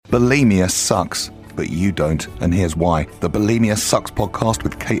Bulimia sucks, but you don't, and here's why. The Bulimia Sucks podcast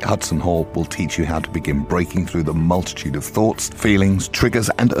with Kate Hudson Hall will teach you how to begin breaking through the multitude of thoughts, feelings, triggers,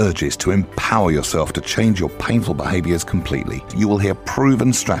 and urges to empower yourself to change your painful behaviors completely. You will hear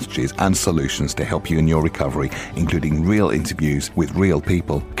proven strategies and solutions to help you in your recovery, including real interviews with real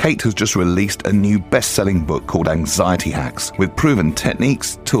people. Kate has just released a new best-selling book called Anxiety Hacks, with proven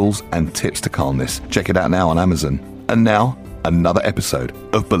techniques, tools, and tips to calmness. Check it out now on Amazon. And now, another episode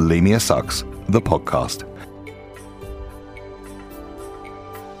of Bulimia Sucks, the podcast.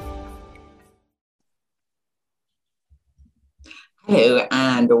 Hello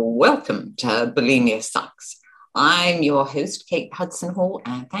and welcome to Bulimia Sucks. I'm your host, Kate Hudson Hall,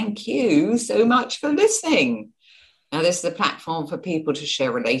 and thank you so much for listening. Now, this is a platform for people to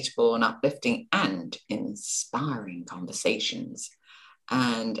share relatable and uplifting and inspiring conversations.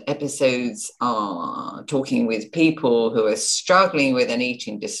 And episodes are talking with people who are struggling with an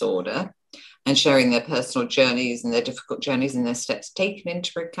eating disorder and sharing their personal journeys and their difficult journeys and their steps taken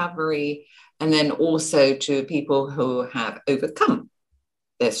into recovery. And then also to people who have overcome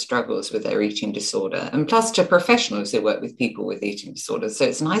their struggles with their eating disorder, and plus to professionals who work with people with eating disorders. So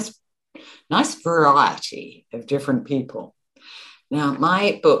it's a nice variety of different people. Now,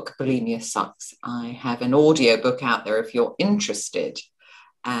 my book, Bulimia Sucks, I have an audio book out there if you're interested.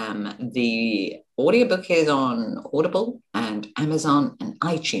 The audiobook is on Audible and Amazon and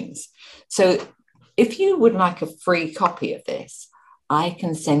iTunes. So if you would like a free copy of this, I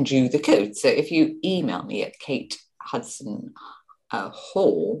can send you the code. So if you email me at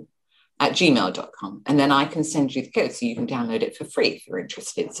katehudson.hall@gmail.com, and then I can send you the code so you can download it for free if you're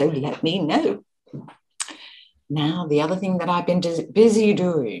interested. So let me know. Now, the other thing that I've been busy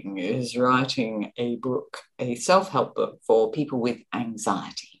doing is writing a book, a self-help book for people with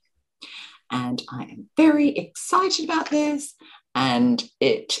anxiety. And I am very excited about this. And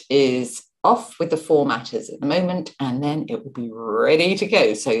it is off with the formatters at the moment, and then it will be ready to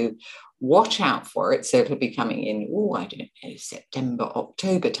go. So watch out for it. So it'll be coming in, September,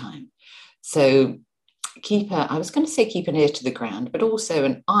 October time. So keep an ear to the ground, but also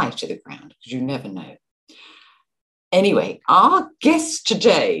an eye to the ground, because you never know. Anyway, our guest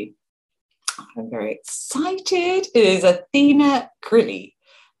today, I'm very excited, is Athena Crilly.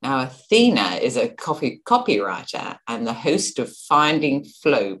 Now, Athena is a copywriter and the host of Finding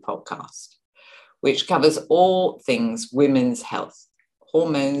Flow podcast, which covers all things women's health,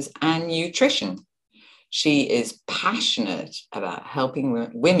 hormones, and nutrition. She is passionate about helping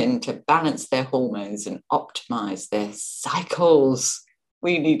women to balance their hormones and optimize their cycles.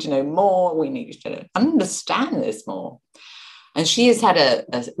 We need to know more. We need to understand this more. And she has had a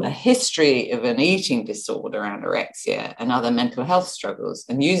history of an eating disorder, anorexia, and other mental health struggles,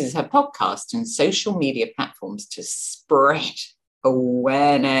 and uses her podcast and social media platforms to spread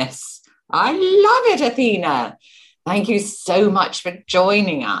awareness. I love it, Athena. Thank you so much for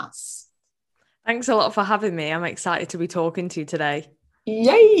joining us. Thanks a lot for having me. I'm excited to be talking to you today.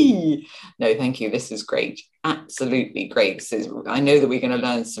 Yay! No, thank you. This is great. Absolutely great. I know that we're going to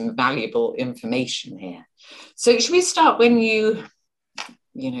learn some valuable information here. So should we start when your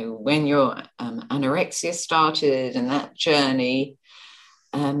anorexia started and that journey,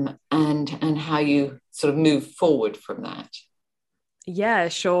 and how you sort of move forward from that? Yeah,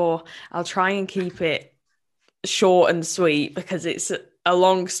 sure. I'll try and keep it short and sweet because it's a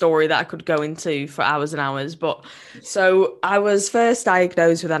long story that I could go into for hours and hours. But so I was first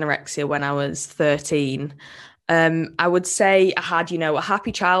diagnosed with anorexia when I was 13. I would say I had, a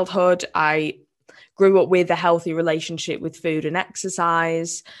happy childhood. I grew up with a healthy relationship with food and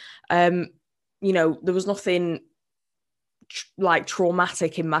exercise. There was nothing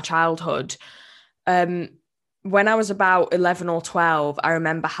traumatic in my childhood. When I was about 11 or 12, I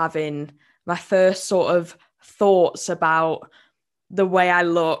remember having my first sort of thoughts about the way I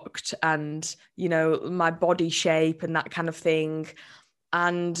looked and, my body shape and that kind of thing.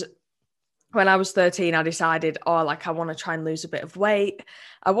 And when I was 13, I decided, I want to try and lose a bit of weight.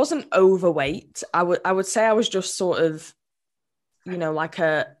 I wasn't overweight. I would say I was just sort of, like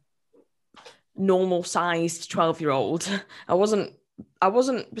a normal sized 12-year-old. I wasn't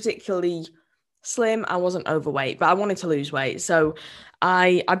particularly slim. I wasn't overweight, but I wanted to lose weight. So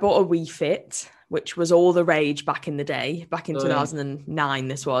I bought a Wii Fit, which was all the rage back in the day, back in 2009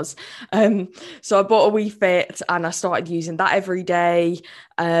 this was. So I bought a Wii Fit and I started using that every day.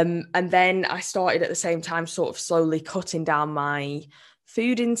 And then I started at the same time sort of slowly cutting down my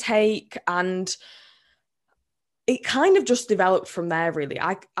food intake, and it kind of just developed from there, really.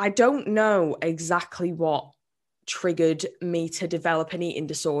 I don't know exactly what triggered me to develop an eating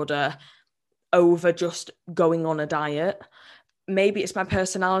disorder over just going on a diet. maybe it's my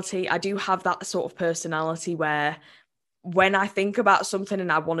personality. I do have that sort of personality where when I think about something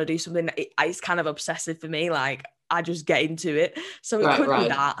and I want to do something, it's kind of obsessive for me. Like, I just get into it. So it could be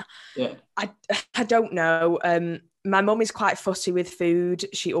that. Yeah. I don't know. My mum is quite fussy with food.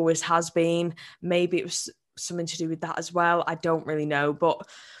 She always has been. Maybe it was something to do with that as well. I don't really know. But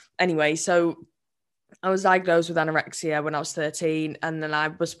anyway, so I was diagnosed with anorexia when I was 13, and then I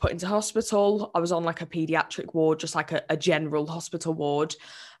was put into hospital. I was on like a pediatric ward, just like a general hospital ward.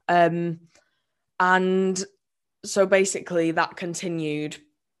 And so basically that continued.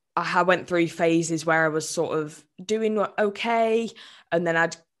 I went through phases where I was sort of doing okay, and then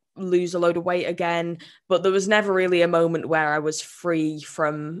I'd lose a load of weight again. But there was never really a moment where I was free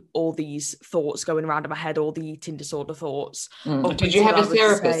from all these thoughts going around in my head, all the eating disorder thoughts. Did you have a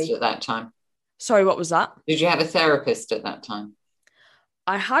therapist at that time? Sorry, what was that? Did you have a therapist at that time?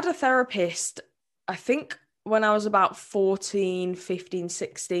 I had a therapist, I think, when I was about 14, 15,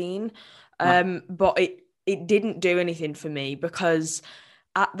 16. But it didn't do anything for me because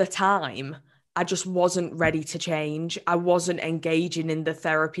at the time, I just wasn't ready to change. I wasn't engaging in the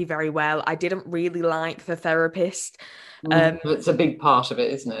therapy very well. I didn't really like the therapist. It's a big part of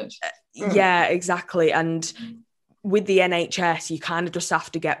it, isn't it? Yeah, exactly. And with the NHS, you kind of just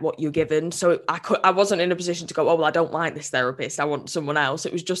have to get what you're given. So I wasn't in a position to go, oh, well, I don't like this therapist, I want someone else.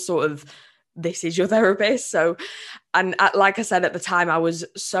 It was just sort of, this is your therapist. So, and like I said, at the time, I was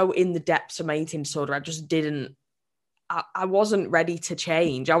so in the depths of my eating disorder, I just didn't, I wasn't ready to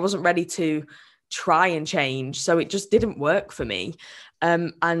change. I wasn't ready to try and change. So it just didn't work for me.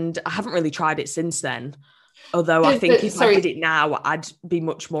 And I haven't really tried it since then. Although I think if I did it now, I'd be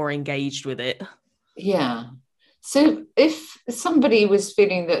much more engaged with it. Yeah. So if somebody was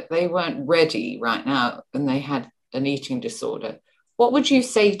feeling that they weren't ready right now and they had an eating disorder, what would you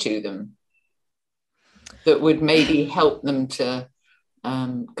say to them that would maybe help them to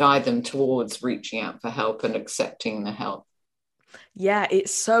guide them towards reaching out for help and accepting the help? Yeah,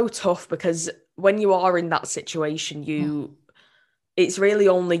 it's so tough because when you are in that situation, it's really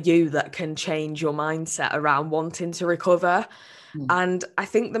only you that can change your mindset around wanting to recover. And I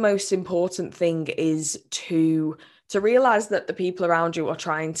think the most important thing is to realize that the people around you are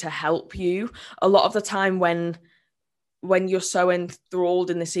trying to help you. A lot of the time when you're so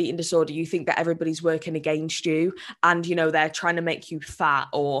enthralled in this eating disorder, you think that everybody's working against you and, they're trying to make you fat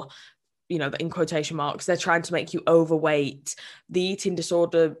or, in quotation marks, they're trying to make you overweight. The eating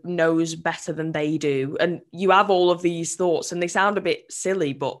disorder knows better than they do. And you have all of these thoughts and they sound a bit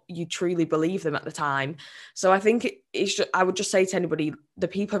silly, but you truly believe them at the time. So I think I would just say to anybody, the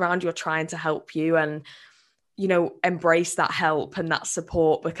people around you are trying to help you and, embrace that help and that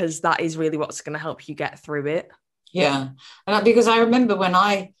support, because that is really what's going to help you get through it. Yeah. And because I remember when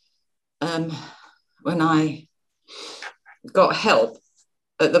I got help,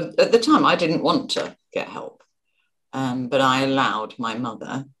 at the time, I didn't want to get help, but I allowed my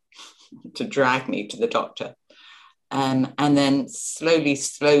mother to drag me to the doctor. And then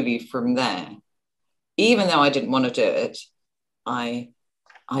slowly from there, even though I didn't want to do it, I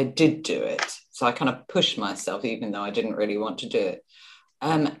did do it. So I kind of pushed myself, even though I didn't really want to do it.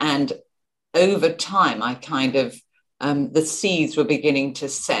 And over time, I kind of, the seeds were beginning to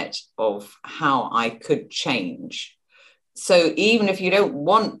set of how I could change. So even if you don't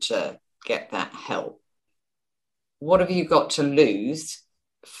want to get that help, what have you got to lose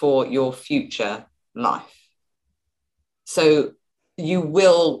for your future life? So you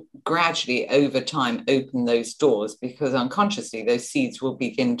will gradually over time open those doors, because unconsciously those seeds will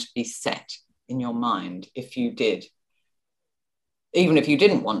begin to be set in your mind if you did. Even if you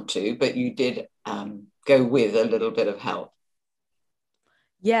didn't want to, but you did go with a little bit of help.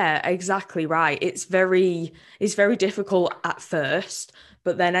 Yeah, exactly right. It's very difficult at first,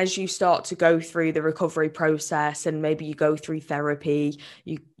 but then as you start to go through the recovery process and maybe you go through therapy,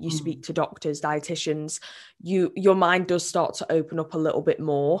 you speak to doctors, dietitians, your mind does start to open up a little bit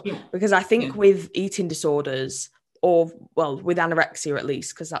more. Yeah. Because I think with eating disorders, or well, with anorexia at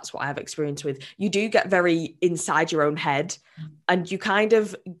least, because that's what I have experience with, you do get very inside your own head and you kind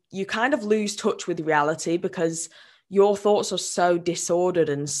of lose touch with reality, because your thoughts are so disordered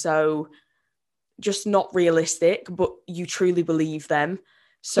and so just not realistic, but you truly believe them.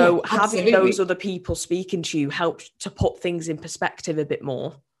 So having those other people speaking to you helps to put things in perspective a bit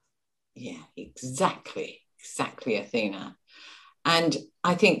more. Yeah, exactly, Athena. And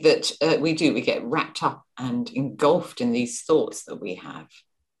I think that we get wrapped up and engulfed in these thoughts that we have.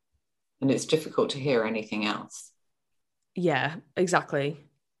 And it's difficult to hear anything else. Yeah, exactly.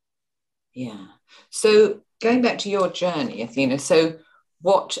 Yeah. So going back to your journey, Athena, so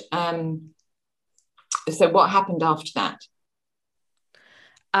what happened after that?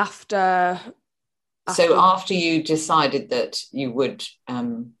 After So after you decided that you would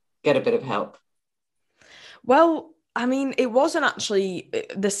get a bit of help? Well, I mean, it wasn't actually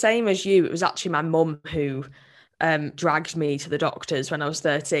the same as you. It was actually my mum who dragged me to the doctors when I was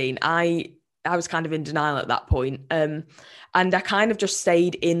 13. I was kind of in denial at that point. And I kind of just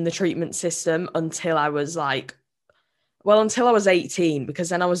stayed in the treatment system until I was 18, because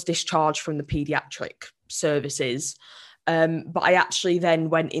then I was discharged from the paediatric services. But I actually then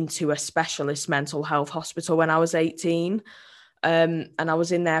went into a specialist mental health hospital when I was 18. And I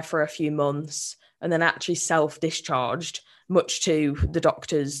was in there for a few months and then actually self-discharged, much to the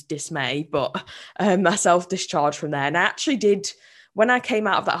doctor's dismay, but I self-discharged from there. And I actually did, when I came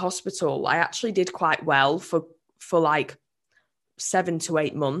out of that hospital, I actually did quite well for like 7 to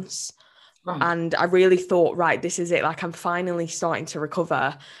 8 months. Right. And I really thought, right, this is it. Like, I'm finally starting to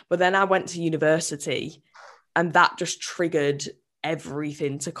recover. But then I went to university and that just triggered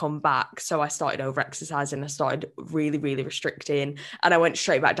everything to come back. So I started over exercising. I started really, really restricting, and I went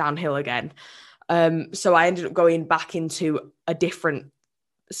straight back downhill again. So I ended up going back into a different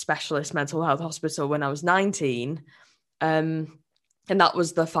specialist mental health hospital when I was 19. And that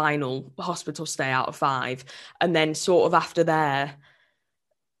was the final hospital stay out of 5. And then sort of after there,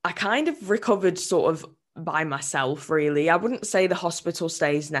 I kind of recovered sort of by myself, really. I wouldn't say the hospital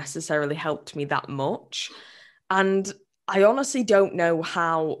stays necessarily helped me that much. And I honestly don't know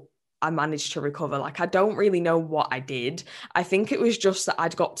how I managed to recover. Like, I don't really know what I did. I think it was just that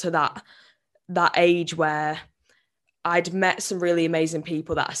I'd got to that age where I'd met some really amazing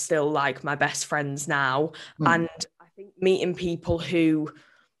people that are still like my best friends now. And I think meeting people who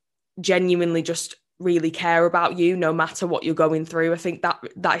genuinely just really care about you, no matter what you're going through, I think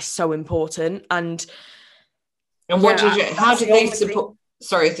that is so important. And what how did they support?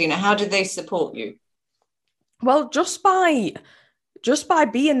 Sorry, Athena, how did they support you? Well, just by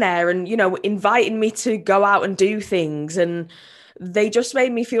being there and, you know, inviting me to go out and do things. And they just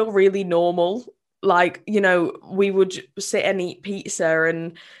made me feel really normal. Like, you know, we would sit and eat pizza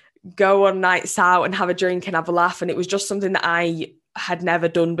and go on nights out and have a drink and have a laugh. And it was just something that I had never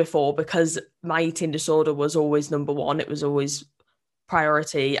done before, because my eating disorder was always number one. It was always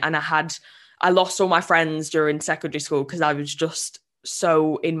priority. And I lost all my friends during secondary school because I was just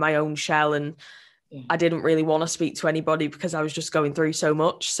so in my own shell, and I didn't really want to speak to anybody because I was just going through so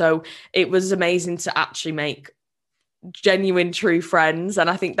much. So it was amazing to actually make genuine, true friends. And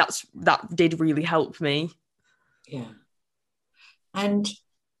I think that did really help me. Yeah. And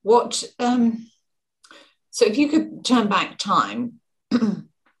what, so if you could turn back time,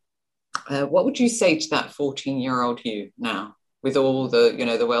 what would you say to that 14-year-old you now, with all the, you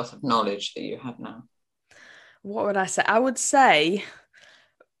know, the wealth of knowledge that you have now? What would I say? I would say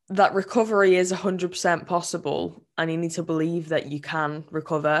that recovery is 100% possible, and you need to believe that you can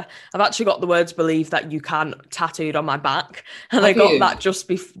recover. I've actually got the words "believe that you can" tattooed on my back, and I got that just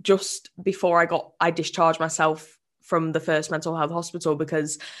before I discharged myself from the first mental health hospital,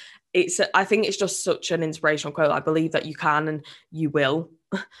 because I think it's just such an inspirational quote. I believe that you can and you will.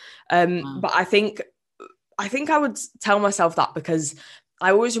 But I think I would tell myself that, because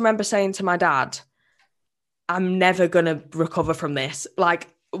I always remember saying to my dad, I'm never going to recover from this. Like,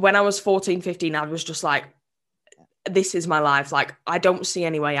 when I was 14, 15, I was just like, this is my life. Like, I don't see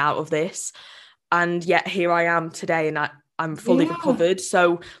any way out of this. And yet here I am today, and I'm fully recovered.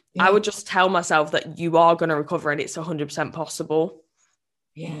 So I would just tell myself that you are going to recover, and it's 100% possible.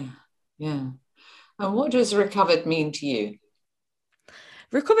 Yeah. Yeah. And what does recovered mean to you?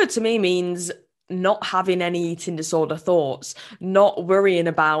 Recovered to me means not having any eating disorder thoughts, not worrying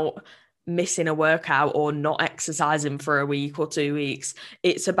about missing a workout or not exercising for a week or 2 weeks.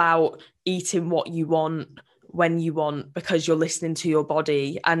 It's about eating what you want when you want, because you're listening to your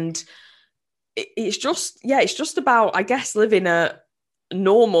body. And it's just about, I guess, living a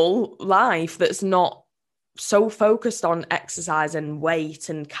normal life that's not so focused on exercise and weight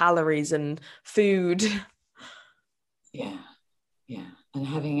and calories and food. Yeah. And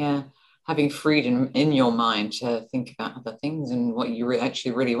having freedom in your mind to think about other things and what you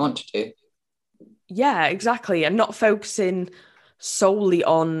actually really want to do. Yeah, exactly. And not focusing solely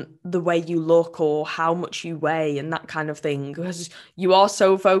on the way you look or how much you weigh and that kind of thing, because you are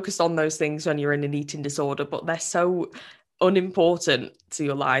so focused on those things when you're in an eating disorder, but they're so unimportant to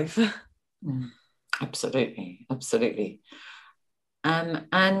your life. Absolutely.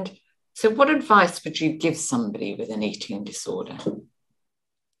 And so what advice would you give somebody with an eating disorder?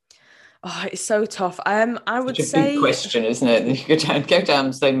 Oh, it's so tough. I would say, big question, isn't it? You go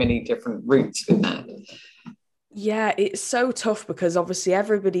down so many different routes with that. Yeah, it's so tough because obviously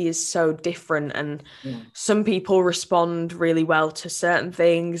everybody is so different, and Yeah. some people respond really well to certain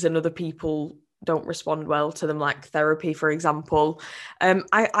things and other people don't respond well to them, like therapy, for example.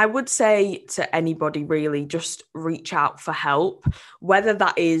 I would say to anybody really, just reach out for help, whether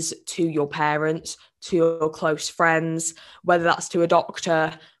that is to your parents, to your close friends, whether that's to a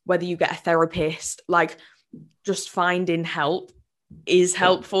doctor, whether you get a therapist, like just finding help is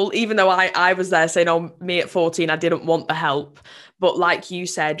helpful, even though I was there saying, oh, me at 14, I didn't want the help. But like you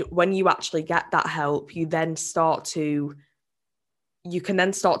said, when you actually get that help, you can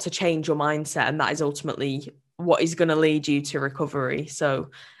then start to change your mindset. And that is ultimately what is going to lead you to recovery. So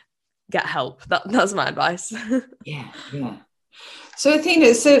get help. That's my advice. Yeah. So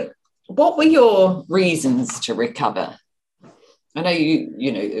Athena, what were your reasons to recover? I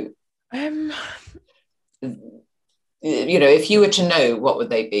know um, if you were to know, what would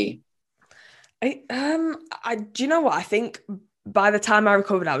they be? Do you know what? I think by the time I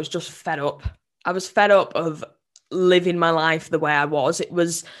recovered, I was just fed up. I was fed up of living my life the way I was.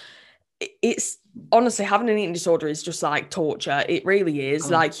 It's honestly, having an eating disorder is just like torture. It really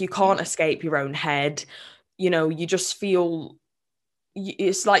is. Like, you can't escape your own head. You just feel,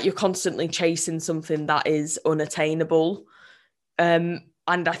 it's like you're constantly chasing something that is unattainable. And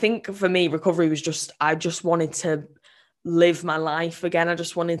I think for me, recovery was I just wanted to live my life again. I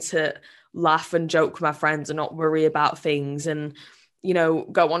just wanted to laugh and joke with my friends and not worry about things, and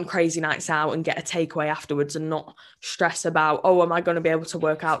go on crazy nights out and get a takeaway afterwards and not stress about, oh, am I going to be able to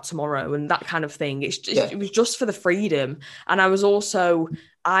work out tomorrow, and that kind of thing. It was just for the freedom. And I was also,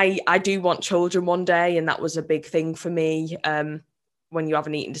 I do want children one day, and that was a big thing for me. When you have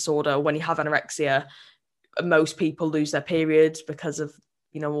an eating disorder, when you have anorexia, most people lose their periods because of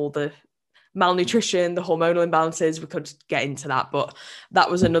all the malnutrition, the hormonal imbalances. We could get into that, but that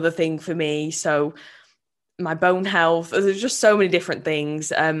was another thing for me. So my bone health, there's just so many different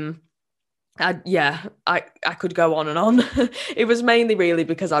things. I could go on and on. It was mainly really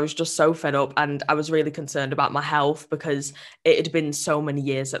because I was just so fed up, and I was really concerned about my health because it had been so many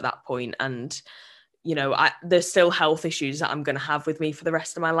years at that point. And there's still health issues that I'm going to have with me for the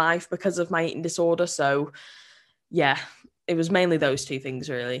rest of my life because of my eating disorder. So yeah, it was mainly those two things,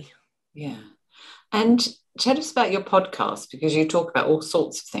 really. Yeah. And tell us about your podcast, because you talk about all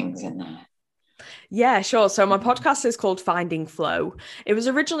sorts of things in there. Yeah, sure. So my podcast is called Finding Flow. It was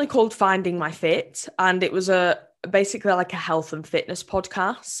originally called Finding My Fit, and it was basically like a health and fitness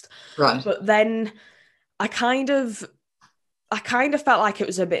podcast. Right. But then I kind of felt like it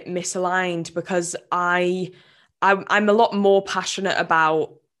was a bit misaligned because I'm a lot more passionate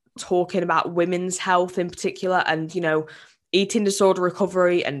about talking about women's health in particular, and eating disorder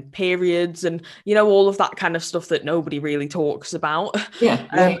recovery and periods and all of that kind of stuff that nobody really talks about.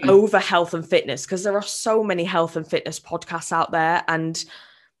 Over health and fitness, because there are so many health and fitness podcasts out there, and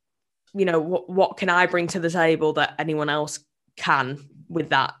what can I bring to the table that anyone else can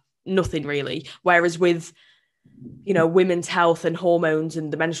with that? Nothing really. Whereas with women's health and hormones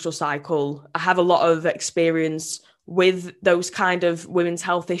and the menstrual cycle, I have a lot of experience with those kind of women's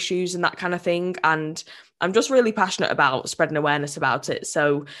health issues and that kind of thing, and I'm just really passionate about spreading awareness about it.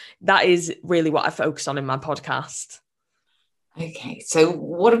 So that is really what I focus on in my podcast. Okay, so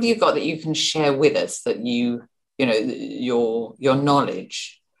what have you got that you can share with us that your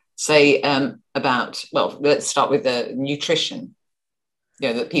knowledge, say about, well, let's start with the nutrition,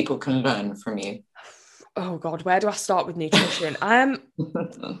 that people can learn from you. Oh God, where do I start with nutrition? I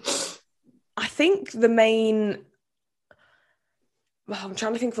think the main, I'm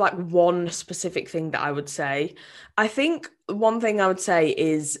trying to think of like one specific thing that I would say. I think one thing I would say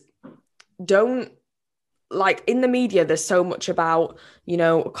is, don't, like, in the media, there's so much about,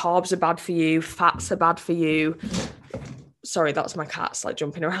 carbs are bad for you, fats are bad for you. Sorry, that's my cat's like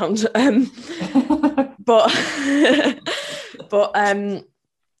jumping around. But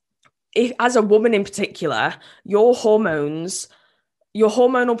if, as a woman in particular, your hormonal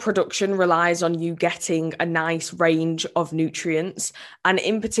production relies on you getting a nice range of nutrients. And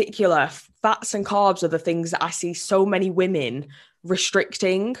in particular, fats and carbs are the things that I see so many women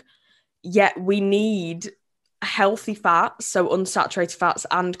restricting, yet we need healthy fats, so unsaturated fats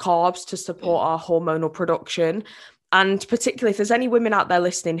and carbs, to support our hormonal production. And particularly if there's any women out there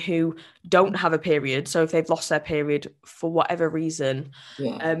listening who don't have a period, so if they've lost their period for whatever reason,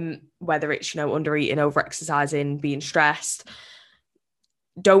 whether it's, under eating, over exercising, being stressed,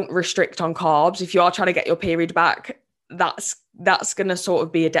 don't restrict on carbs. If you are trying to get your period back, that's going to sort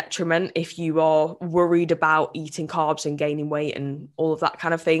of be a detriment if you are worried about eating carbs and gaining weight and all of that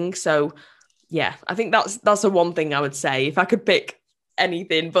kind of thing. So yeah, I think that's the one thing I would say. If I could pick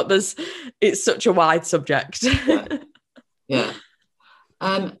anything, but it's such a wide subject. Yeah.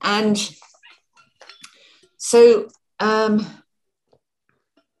 And so,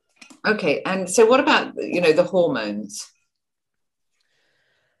 okay. And so what about, the hormones?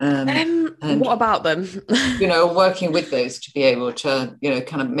 And what about them? Working with those to be able to,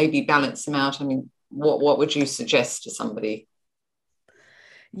 kind of maybe balance them out. I mean, what would you suggest to somebody?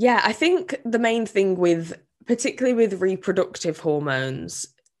 Yeah, I think the main thing particularly with reproductive hormones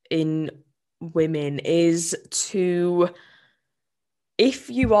in women is if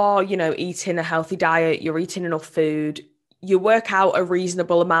you are, eating a healthy diet, you're eating enough food, you work out a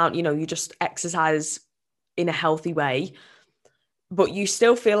reasonable amount, you just exercise in a healthy way, but you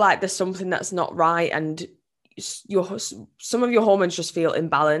still feel like there's something that's not right and some of your hormones just feel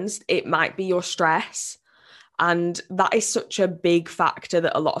imbalanced. It might be your stress. And that is such a big factor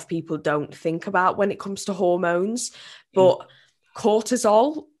that a lot of people don't think about when it comes to hormones. But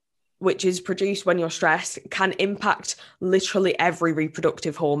cortisol, which is produced when you're stressed, can impact literally every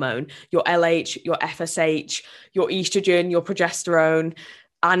reproductive hormone, your LH, your FSH, your estrogen, your progesterone.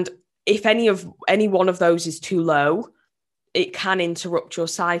 And if any one of those is too low, it can interrupt your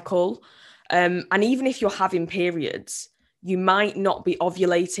cycle. And even if you're having periods, you might not be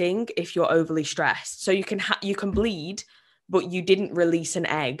ovulating if you're overly stressed. So you can bleed, but you didn't release an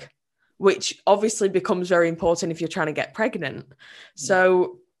egg, which obviously becomes very important if you're trying to get pregnant.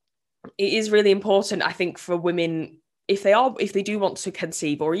 So it is really important, I think, for women, if they do want to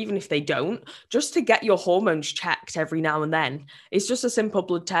conceive, or even if they don't, just to get your hormones checked every now and then. It's just a simple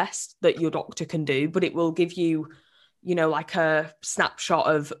blood test that your doctor can do, but it will give you, like a snapshot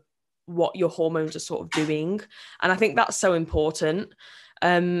of what your hormones are sort of doing. And I think that's so important.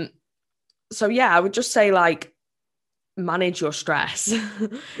 So yeah, I would just say, like, manage your stress.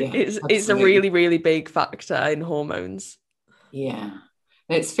 It's a really, really big factor in hormones. Yeah.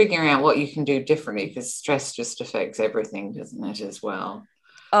 And it's figuring out what you can do differently, because stress just affects everything, doesn't it, as well?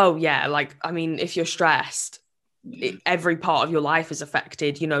 Oh yeah. Like, I mean, if you're stressed, every part of your life is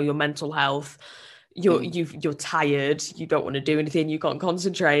affected, your mental health. You're tired, you don't want to do anything, you can't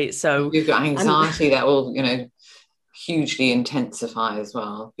concentrate, so you've got anxiety that will hugely intensify as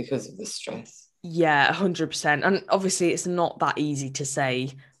well because of the stress. 100%. And obviously it's not that easy to say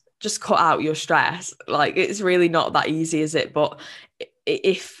just cut out your stress, like it's really not that easy, is it? But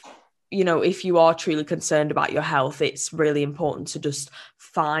if you are truly concerned about your health, it's really important to just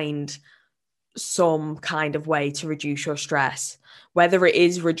find some kind of way to reduce your stress, whether it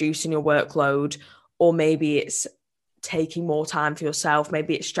is reducing your workload, or maybe it's taking more time for yourself.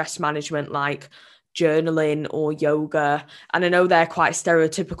 Maybe it's stress management, like journaling or yoga. And I know they're quite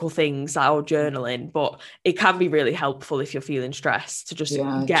stereotypical things, like journaling, but it can be really helpful if you're feeling stressed to just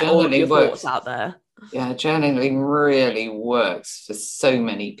get all of your thoughts out there. Yeah, journaling really works for so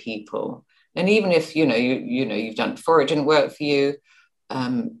many people. And even if, you've done it before, it didn't work for you,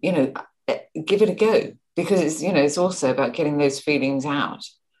 give it a go, because it's also about getting those feelings out.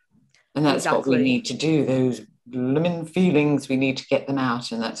 And that's what we need to do. Those blooming feelings, we need to get them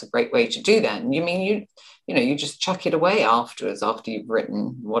out. And that's a great way to do that. And you just chuck it away afterwards, after you've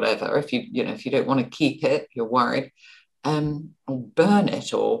written whatever. If you don't want to keep it, you're worried, or burn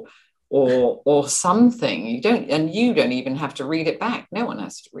it or something. You don't even have to read it back. No one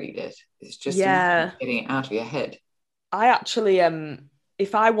has to read it. It's just getting it out of your head. I actually,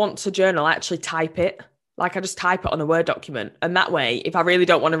 if I want to journal, I actually type it. Like, I just type it on a Word document, and that way, if I really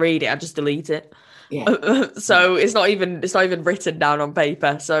don't want to read it, I just delete it. Yeah. So it's not even written down on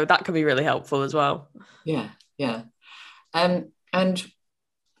paper. So that can be really helpful as well. Yeah. And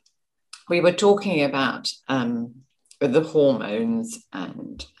we were talking about the hormones,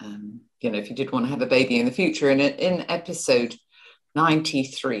 and if you did want to have a baby in the future. And in episode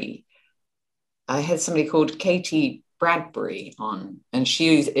 93, I had somebody called Katie Bradbury on, and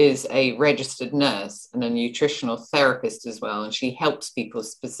she is a registered nurse and a nutritional therapist as well, and she helps people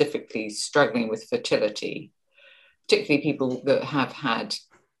specifically struggling with fertility, particularly people that have had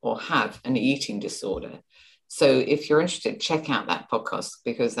or have an eating disorder. So if you're interested, check out that podcast,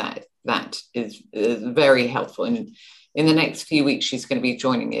 because that is very helpful. And in the next few weeks, she's going to be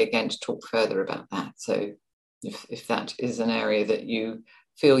joining me again to talk further about that. So if that is an area that you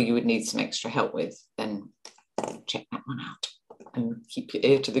feel you would need some extra help with, then check that one out and keep your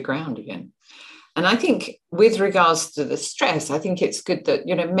ear to the ground again. And I think with regards to the stress, I think it's good that,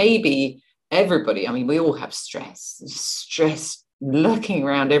 maybe everybody, I mean, we all have stress lurking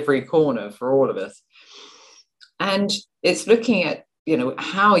around every corner for all of us. And it's looking at,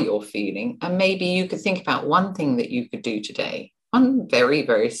 how you're feeling. And maybe you could think about one thing that you could do today, one very,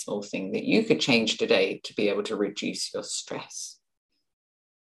 very small thing that you could change today to be able to reduce your stress.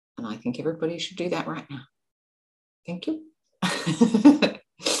 And I think everybody should do that right now. Thank you.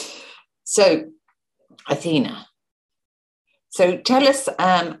 So, Athena, so tell us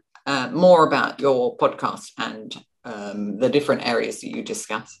more about your podcast and the different areas that you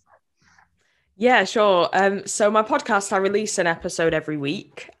discuss. Yeah, sure. So my podcast, I release an episode every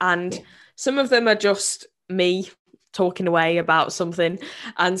week, and some of them are just me talking away about something,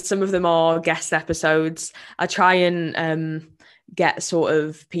 and some of them are guest episodes. I try and get sort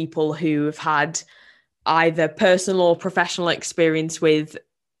of people who have had either personal or professional experience with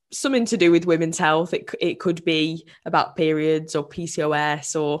something to do with women's health. It could be about periods or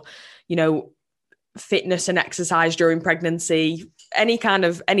PCOS or, fitness and exercise during pregnancy,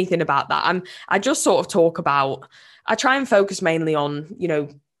 anything about that. I just sort of talk about, I try and focus mainly on,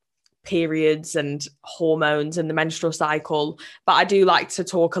 periods and hormones and the menstrual cycle, but I do like to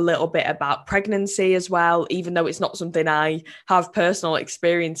talk a little bit about pregnancy as well, even though it's not something I have personal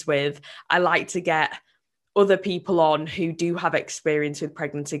experience with. I like to get other people on who do have experience with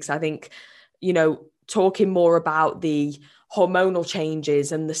pregnancy, because I think, talking more about the hormonal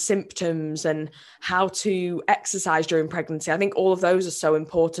changes and the symptoms and how to exercise during pregnancy, I think all of those are so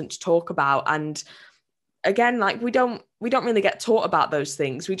important to talk about. And again, like we don't really get taught about those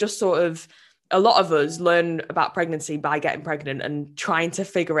things. We just sort of, a lot of us learn about pregnancy by getting pregnant and trying to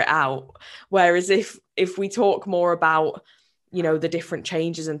figure it out. Whereas if we talk more about, the different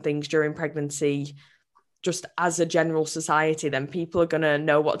changes and things during pregnancy, just as a general society, then people are going to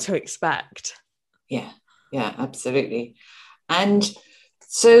know what to expect. Yeah, absolutely. And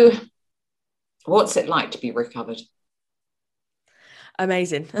so what's it like to be recovered?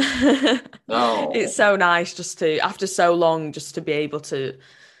 Amazing. Oh. It's so nice just to, after so long, just to be able to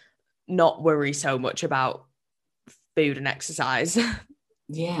not worry so much about food and exercise.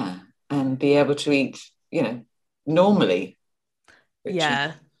 Yeah, and be able to eat, normally.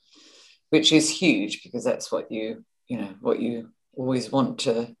 Which is huge, because that's what you always want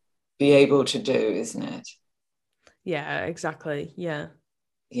to be able to do, isn't it? Yeah, exactly. Yeah.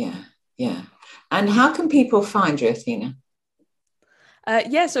 And how can people find you, Athena?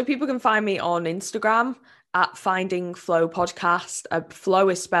 So people can find me on Instagram at Finding Flow Podcast. Flow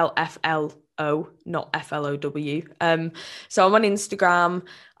is spelled FLO, not FLOW. So I'm on Instagram.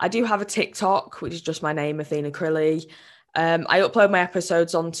 I do have a TikTok, which is just my name, Athena Crilly. I upload my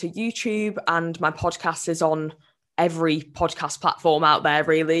episodes onto YouTube, and my podcast is on every podcast platform out there,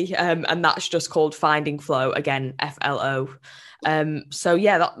 really. And that's just called Finding Flow, again, FLO. Those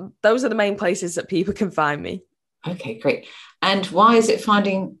are the main places that people can find me. Okay, great. And why is it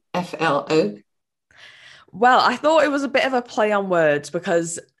Finding FLO? Well, I thought it was a bit of a play on words,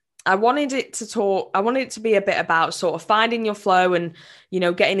 because I wanted it to be a bit about sort of finding your flow and,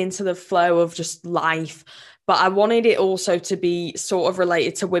 getting into the flow of just life. But I wanted it also to be sort of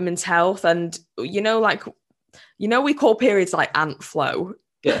related to women's health. And, we call periods like ant flow.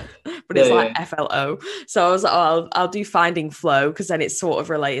 Yeah. But it's FLO. So I was like, I'll do Finding Flow, because then it's sort of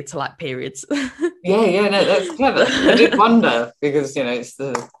related to like periods. No, that's clever. I did wonder, because, it's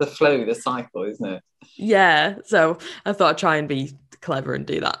the flow, the cycle, isn't it? Yeah. So I thought I'd try and be clever and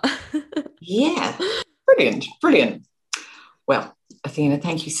do that. Yeah. Brilliant. Well, Athena,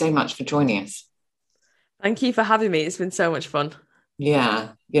 thank you so much for joining us. Thank you for having me. It's been so much fun. Yeah.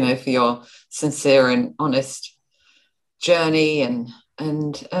 For your sincere and honest journey and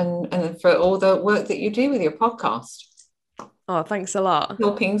for all the work that you do with your podcast. Oh, thanks a lot.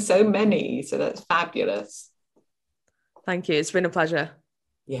 Helping so many. So that's fabulous. Thank you. It's been a pleasure.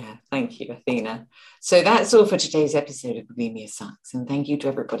 Yeah, thank you, Athena. So that's all for today's episode of Bulimia Sucks. And thank you to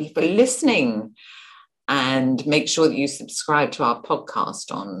everybody for listening. And make sure that you subscribe to our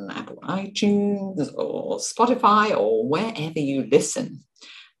podcast on Apple iTunes or Spotify or wherever you listen.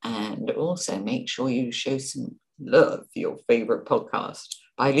 And also make sure you show some love for your favorite podcast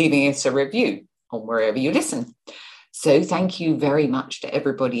by leaving us a review on wherever you listen. So thank you very much to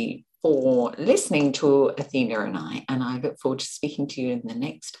everybody for listening to Athena and I look forward to speaking to you in the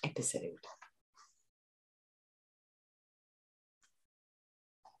next episode.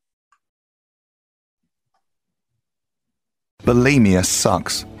 Bulimia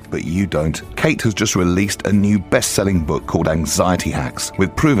sucks, but you don't. Kate has just released a new best-selling book called Anxiety Hacks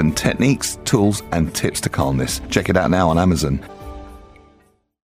with proven techniques, tools, and tips to calmness. Check it out now on Amazon.